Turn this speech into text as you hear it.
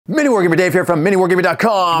MiniWarGamer Dave here from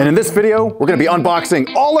MiniWarGaming.com, and in this video, we're going to be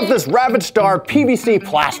unboxing all of this Ravaged Star PVC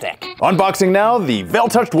plastic. Unboxing now the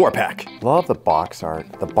Veil-Touched War Pack. Love the box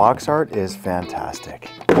art. The box art is fantastic.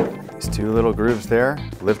 These two little grooves there,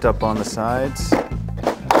 lift up on the sides,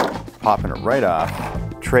 popping it right off.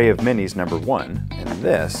 Tray of Minis number 1, and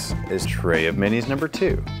this is Tray of Minis number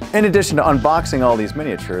 2. In addition to unboxing all these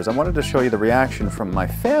miniatures, I wanted to show you the reaction from my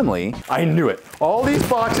family. I knew it. All these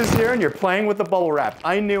boxes here, and you're playing with the bubble wrap.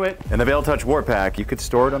 I knew it. And the Veil-Touched War Pack, you could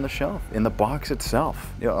store it on the shelf, in the box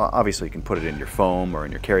itself. You know, obviously, you can put it in your foam or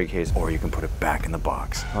in your carry case, or you can put it back in the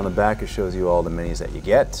box. On the back, it shows you all the minis that you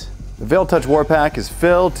get. The Veil-Touched War Pack is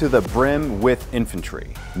filled to the brim with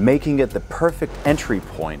infantry, making it the perfect entry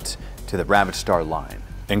point to the Ravaged Star line,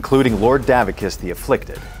 including Lord Davicus the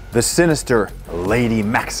Afflicted, the sinister Lady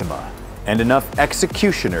Maxima, and enough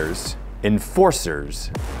executioners,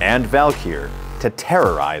 enforcers, and Valkyr to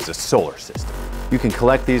terrorize a solar system. You can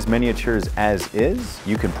collect these miniatures as is.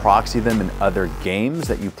 You can proxy them in other games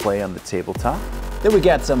that you play on the tabletop. Then we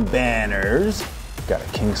got some banners. Got a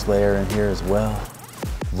Kingslayer in here as well.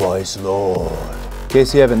 Vice Lord. In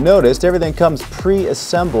case you haven't noticed, everything comes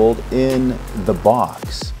pre-assembled in the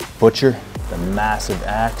box. Butcher, the massive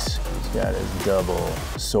axe. He's got his double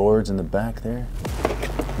swords in the back there.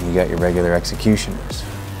 And you got your regular executioners.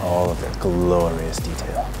 All of their glorious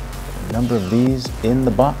detail. A number of these in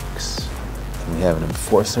the box. And we have an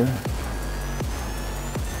enforcer.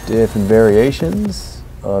 Different variations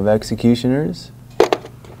of executioners.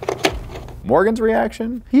 Morgan's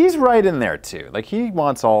reaction? He's right in there too. Like, he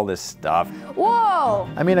wants all this stuff. Whoa!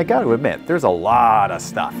 I mean, I gotta admit, there's a lot of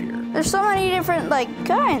stuff here. There's so many different,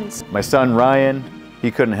 kinds. My son Ryan, he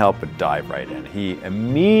couldn't help but dive right in. He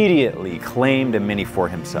immediately claimed a mini for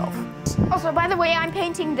himself. Also, by the way, I'm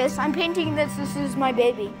painting this. This is my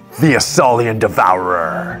baby. The Asaulian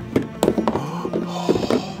Devourer.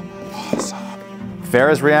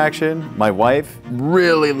 Farah's reaction, my wife,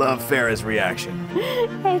 really loved Farah's reaction.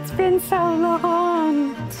 It's been so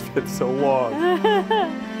long. It's been so long.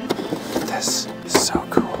 This is so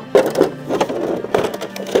cool.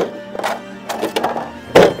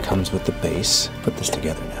 It comes with the base. Put this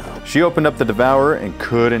together now. She opened up the Devourer and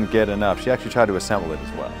couldn't get enough. She actually tried to assemble it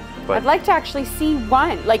as well. But I'd like to actually see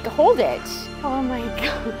one, hold it. Oh my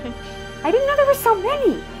gosh. I didn't know there were so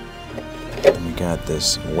many. And we got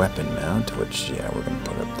this weapon mount, which, yeah, we're gonna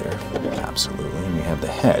put up there. Absolutely. And we have the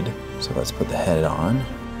head. So let's put the head on.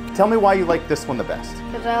 Tell me why you like this one the best.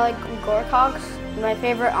 Because I like Gorkogs. My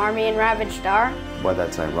favorite army in Ravaged Star. Well,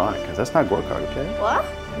 that's ironic, because that's not Gorkog, okay? What?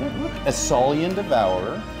 Look, Asaulian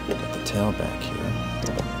Devourer. Got the tail back here.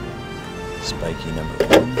 Spiky number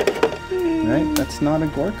 1. Right, that's not a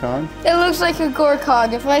Gorkog. It looks like a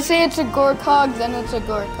Gorkog. If I say it's a Gorkog, then it's a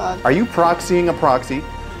Gorkog. Are you proxying a proxy?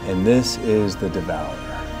 And this is the Devourer.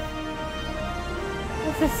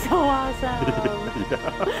 This is so awesome.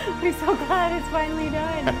 Yeah. I'm so glad it's finally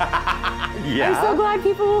done. Yeah? I'm so glad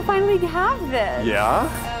people will finally have this. Yeah?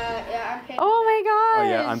 Yeah, I'm painting. Oh my gosh. Oh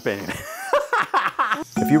yeah, I'm painting.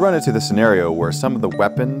 If you run into the scenario where some of the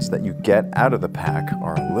weapons that you get out of the pack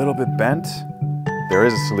are a little bit bent, there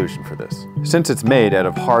is a solution for this. Since it's made out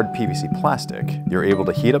of hard PVC plastic, you're able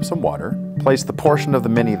to heat up some water, place the portion of the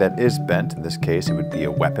mini that is bent, in this case it would be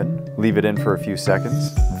a weapon, leave it in for a few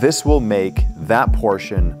seconds. This will make that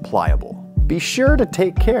portion pliable. Be sure to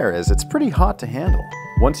take care as it's pretty hot to handle.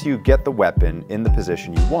 Once you get the weapon in the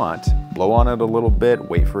position you want, blow on it a little bit,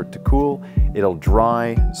 wait for it to cool, it'll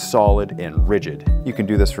dry, solid, and rigid. You can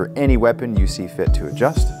do this for any weapon you see fit to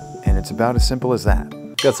adjust, and it's about as simple as that.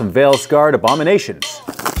 Got some Veil-Scarred Abominations.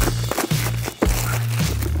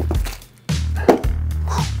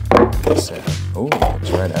 Oh,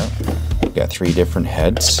 it's right out. We've got 3 different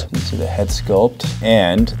heads. You see the head sculpt,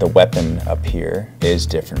 and the weapon up here is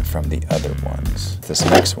different from the other ones. This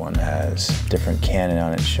next one has different cannon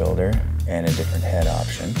on its shoulder and a different head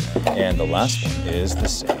option. And the last one is the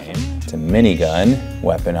same. It's a minigun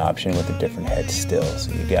weapon option with a different head still.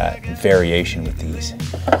 So you got variation with these.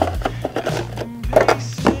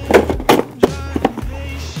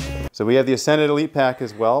 So we have the Ascended Elite Pack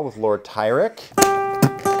as well with Lord Tyrek.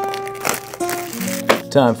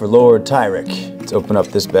 Time for Lord Tyrek. Let's open up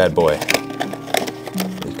this bad boy.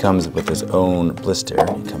 It comes with his own blister.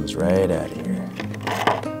 It comes right out of here.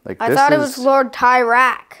 I thought it was Lord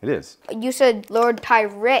Tyrek. It is. You said Lord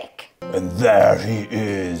Tyrek. And there he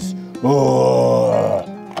is. Oh.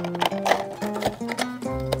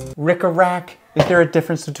 Rick-a-rack. Is there a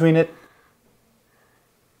difference between it?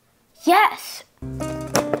 Yes.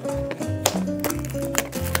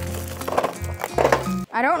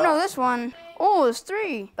 I don't know this one. Oh, it's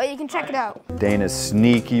 3, but you can check it out. Dana's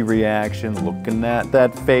sneaky reaction, looking at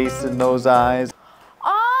that face and those eyes.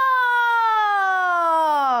 Oh!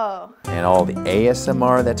 And all the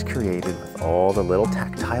ASMR that's created with all the little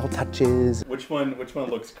tactile touches. Which one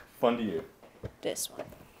looks fun to you? This one.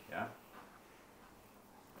 Yeah.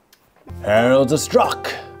 Heralds of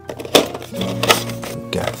Struck.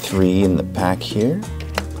 Got 3 in the pack here.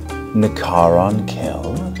 Nikaron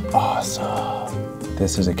Kill. Awesome.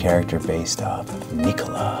 This is a character based off of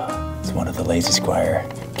Nicola. It's one of the Lazy Squire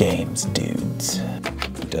Games dudes.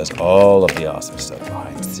 He does all of the awesome stuff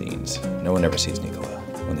behind the scenes. No one ever sees Nicola.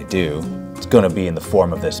 When they do, it's gonna be in the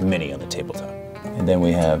form of this mini on the tabletop. And then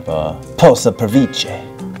we have Pulsa Pervice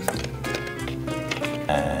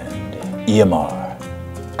and Immari.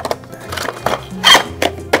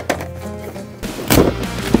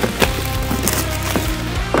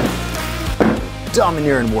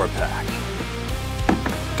 Domineering Warpack.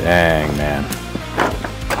 Dang, man.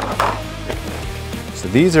 So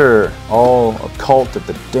these are all a cult of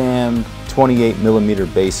the damned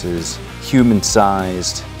 28mm bases,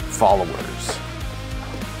 human-sized followers.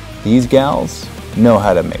 These gals know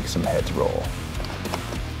how to make some heads roll.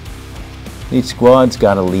 Each squad's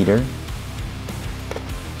got a leader.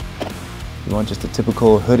 You want just a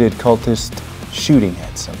typical hooded cultist shooting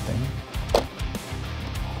at something.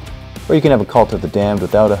 Or you can have a Cult of the Damned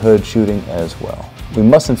without a hood shooting as well. We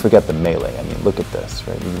mustn't forget the melee. I mean, look at this,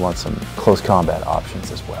 right? We want some close combat options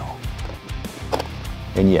as well.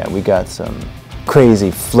 And yeah, we got some crazy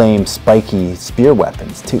flame spiky spear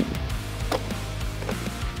weapons too.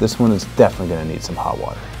 This one is definitely gonna need some hot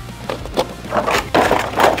water.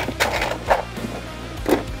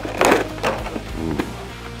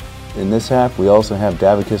 Ooh. In this half, we also have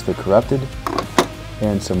Davicus the Corrupted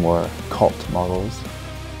and some more cult models.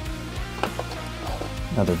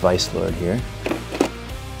 Another Vice Lord here.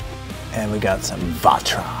 And we got some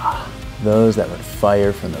Vatra. Those that would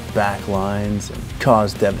fire from the back lines and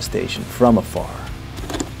cause devastation from afar.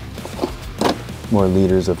 More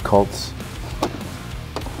leaders of cults.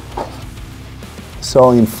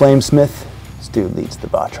 Saulian Flamesmith. This dude leads the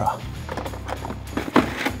Vatra.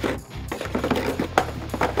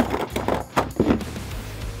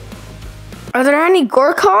 Are there any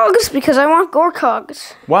Gorkogs? Because I want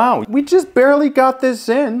Gorkogs. Wow, we just barely got this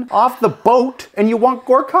in off the boat and you want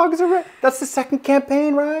Gorkogs already? That's the second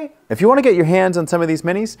campaign, right? If you want to get your hands on some of these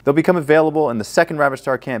minis, they'll become available in the second Ravaged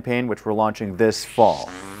Star campaign, which we're launching this fall.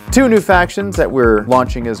 2 new factions that we're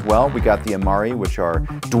launching as well. We got the Immari, which are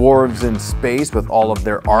dwarves in space with all of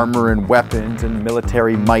their armor and weapons and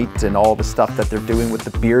military might and all the stuff that they're doing with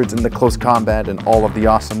the beards and the close combat and all of the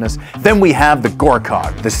awesomeness. Then we have the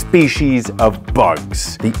Gorkog, the species of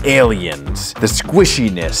bugs, the aliens, the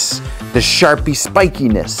squishiness, the sharpie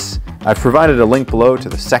spikiness. I've provided a link below to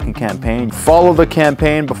the second campaign. Follow the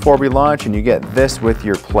campaign before we launch and you get this with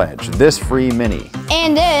your pledge, this free mini.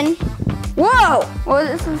 And then, whoa! Well,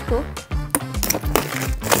 this one's cool.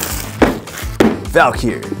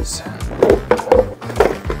 Valkyrs.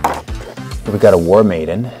 We got a War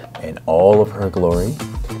Maiden in all of her glory.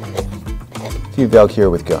 A few Valkyr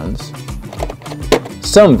with guns.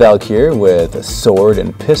 Some Valkyr with a sword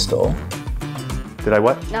and pistol. Did I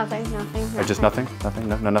what? Nothing. Just nothing? Nothing?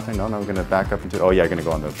 No, nothing? No, we're gonna back up into, oh yeah, gonna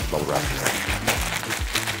go on the bubble wrap.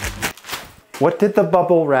 What did the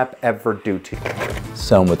bubble wrap ever do to you?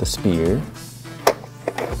 Some with a spear.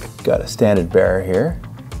 Got a standard bearer here.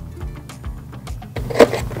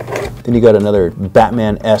 Then you got another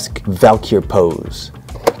Batman-esque Valkyr pose.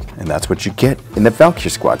 And that's what you get in the Valkyr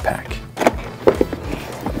squad pack.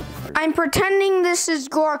 I'm pretending this is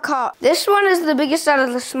Gorkog. This one is the biggest out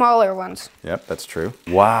of the smaller ones. Yep, that's true.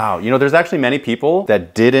 Wow, you know, there's actually many people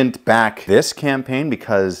that didn't back this campaign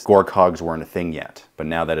because Gorkogs weren't a thing yet. But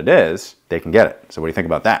now that it is, they can get it. So what do you think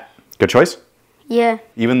about that? Good choice? Yeah.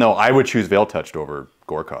 Even though I would choose Veil Touched over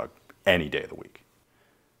Gorkog any day of the week.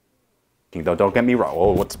 Don't get me wrong.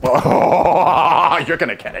 Oh, you're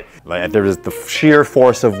gonna get it. Like, there is the sheer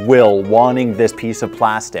force of will wanting this piece of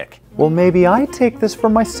plastic. Well, maybe I take this for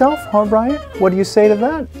myself, huh, Brian? What do you say to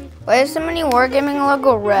that? Why is the MiniWarGaming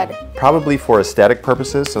logo red? Probably for aesthetic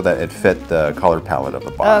purposes, so that it fit the color palette of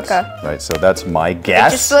the box. Okay. Right, so that's my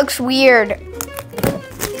guess. It just looks weird.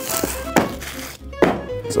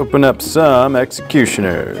 Let's open up some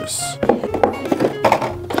Executioners.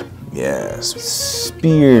 Yes,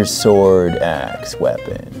 spear, sword, axe,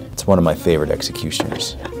 weapon. It's one of my favorite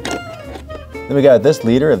Executioners. Then we got this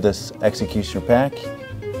leader of this Executioner pack.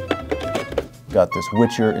 Got this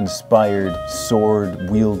Witcher-inspired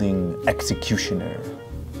sword-wielding Executioner.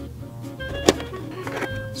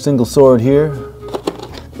 Single sword here.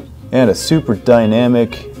 And a super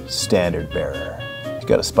dynamic standard bearer. He's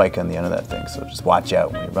got a spike on the end of that thing, so just watch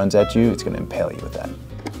out. When he runs at you, it's gonna impale you with that.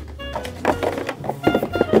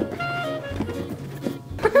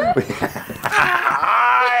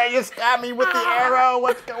 You stabbed me with the arrow,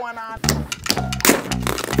 what's going on?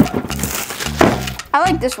 I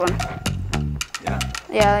like this one. Yeah?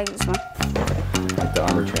 Yeah, I like this one. Like the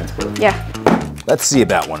armor transport? Yeah. Let's see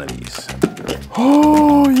about one of these.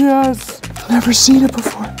 Oh, yes. Never seen it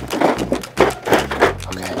before.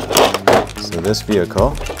 Okay. So this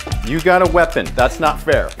vehicle. You got a weapon. That's not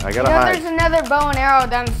fair. I gotta hide. There's another bow and arrow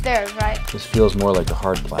downstairs, right? This feels more like the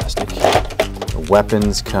hard plastic. The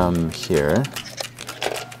weapons come here.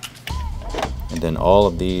 And then all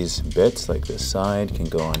of these bits, like this side, can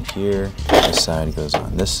go on here. This side goes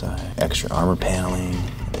on this side. Extra armor paneling.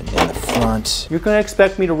 And then in the front. You're gonna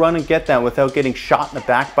expect me to run and get that without getting shot in the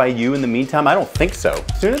back by you in the meantime? I don't think so.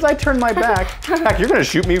 As soon as I turn my back, heck, you're gonna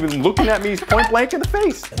shoot me with looking at me point blank in the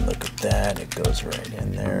face. And look at that, it goes right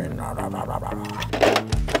in there. And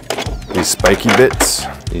these spiky bits,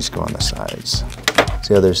 these go on the sides.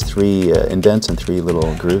 See how there's 3 indents and 3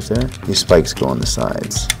 little grooves there? These spikes go on the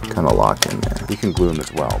sides, kind of lock in there. You can glue them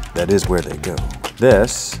as well. That is where they go.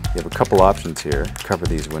 This, you have a couple options here. Cover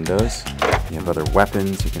these windows. You have other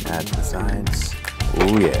weapons you can add to the sides.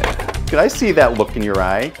 Oh yeah. Did I see that look in your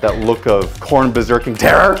eye? That look of corn berserking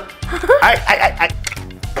terror?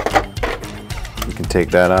 You can take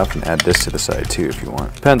that off and add this to the side too if you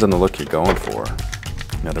want. Depends on the look you're going for.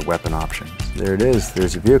 Another weapon options. There it is,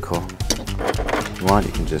 there's your vehicle. If you want,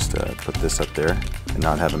 you can just put this up there and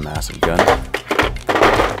not have a massive gun.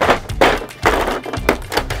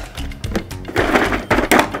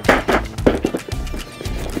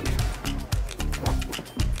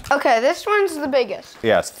 Okay, this one's the biggest.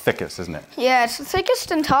 Yeah, it's thickest, isn't it? Yeah, it's the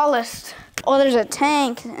thickest and tallest. Oh, there's a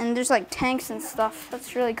tank, and there's like tanks and stuff.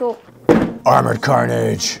 That's really cool. Armored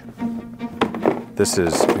Carnage. This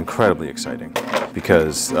is incredibly exciting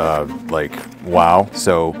because, like, wow.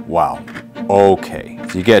 So, wow. Okay,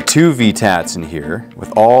 so you get 2 VTATs in here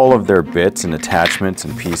with all of their bits and attachments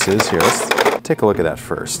and pieces. Here, let's take a look at that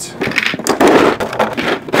first.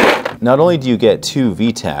 Not only do you get 2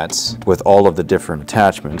 VTATs with all of the different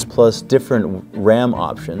attachments, plus different RAM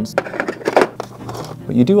options,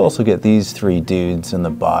 but you do also get these 3 dudes in the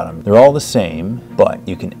bottom. They're all the same, but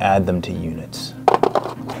you can add them to units.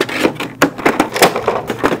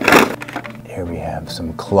 Here we have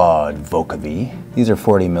some clawed Volkavi. These are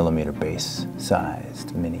 40mm base sized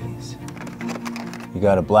minis. You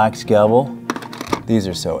got a black Scalpel. These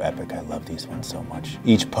are so epic, I love these ones so much.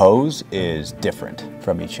 Each pose is different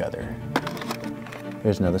from each other.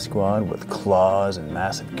 Here's another squad with claws and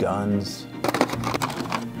massive guns.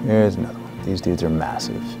 Here's another one. These dudes are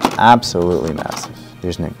massive, absolutely massive.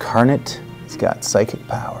 Here's an Incarnate. He's got psychic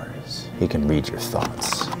powers. He can read your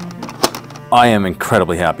thoughts. I am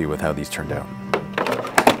incredibly happy with how these turned out.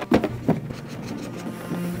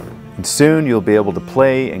 And soon you'll be able to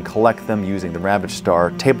play and collect them using the Ravaged Star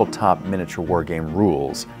tabletop miniature wargame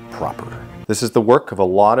rules proper. This is the work of a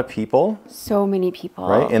lot of people. So many people.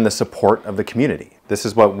 Right, and the support of the community. This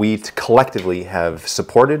is what we collectively have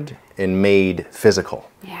supported and made physical.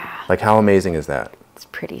 Yeah. Like, how amazing is that? It's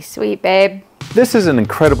pretty sweet, babe. This is an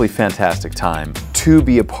incredibly fantastic time to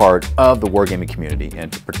be a part of the wargaming community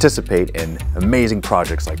and to participate in amazing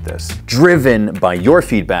projects like this, driven by your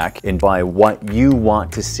feedback and by what you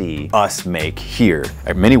want to see us make here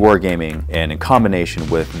at MiniWarGaming, and in combination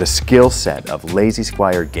with the skill set of Lazy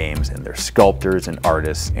Squire Games and their sculptors and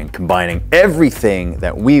artists, and combining everything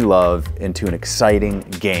that we love into an exciting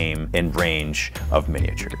game and range of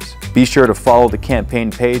miniatures. Be sure to follow the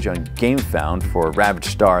campaign page on GameFound for Ravaged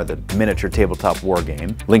Star, the miniature tabletop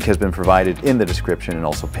wargame. Link has been provided in the description and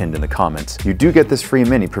also pinned in the comments. You do get this free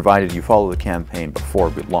mini provided you follow the campaign before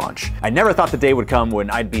we launch. I never thought the day would come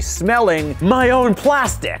when I'd be smelling my own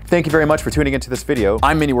plastic. Thank you very much for tuning into this video.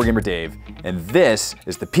 I'm MiniWarGamer Dave, and this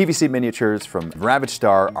is the PVC miniatures from Ravaged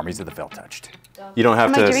Star, Armies of the Feltouched. You don't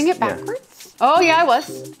have to... Am I doing it backwards? Yeah. Oh, yeah, I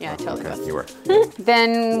was. Yeah, I totally was. You were.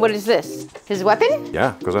 Then what is this? His weapon?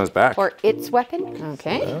 Yeah, goes on his back. Or its weapon?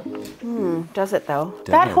 Okay. Does it though?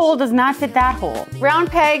 Does. That hole does not fit that hole. Round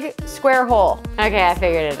peg, square hole. Okay, I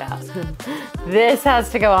figured it out. This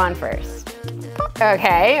has to go on first.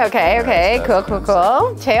 Okay.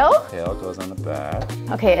 Cool. Tail? Tail goes on the back.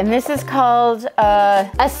 Okay, and this is called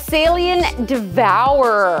Assalian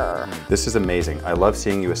Devourer. This is amazing. I love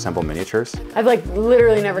seeing you assemble miniatures. I've like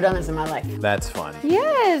literally never done this in my life. That's fun.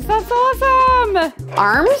 Yes, that's awesome.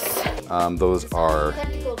 Arms? Those are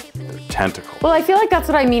tentacles. Well, I feel like that's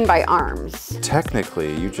what I mean by arms.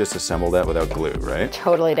 Technically, you just assembled that without glue, right?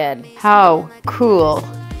 Totally did. How cool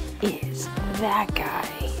is that guy.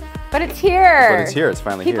 But it's here. But it's here. It's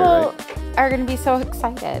finally People here, right? are going to be so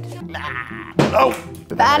excited. Oh!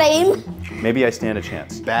 Bad aim. Maybe I stand a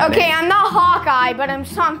chance. Okay, I'm not Hawkeye, but I'm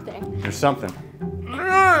something. There's something.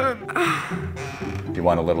 Do you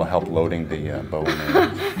want a little help loading the bow and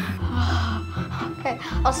arrow? Okay,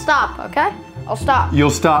 I'll stop, okay? I'll stop.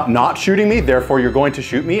 You'll stop not shooting me, therefore you're going to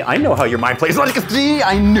shoot me? I know how your mind plays. See,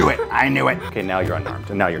 I knew it. I knew it. Okay, now you're unarmed,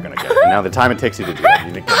 and now you're gonna get it. And now the time it takes you to do that,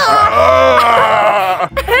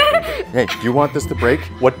 Hey, do you want this to break?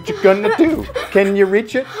 What you gonna do? Can you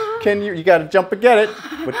reach it? You gotta jump and get it.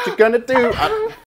 What you gonna do?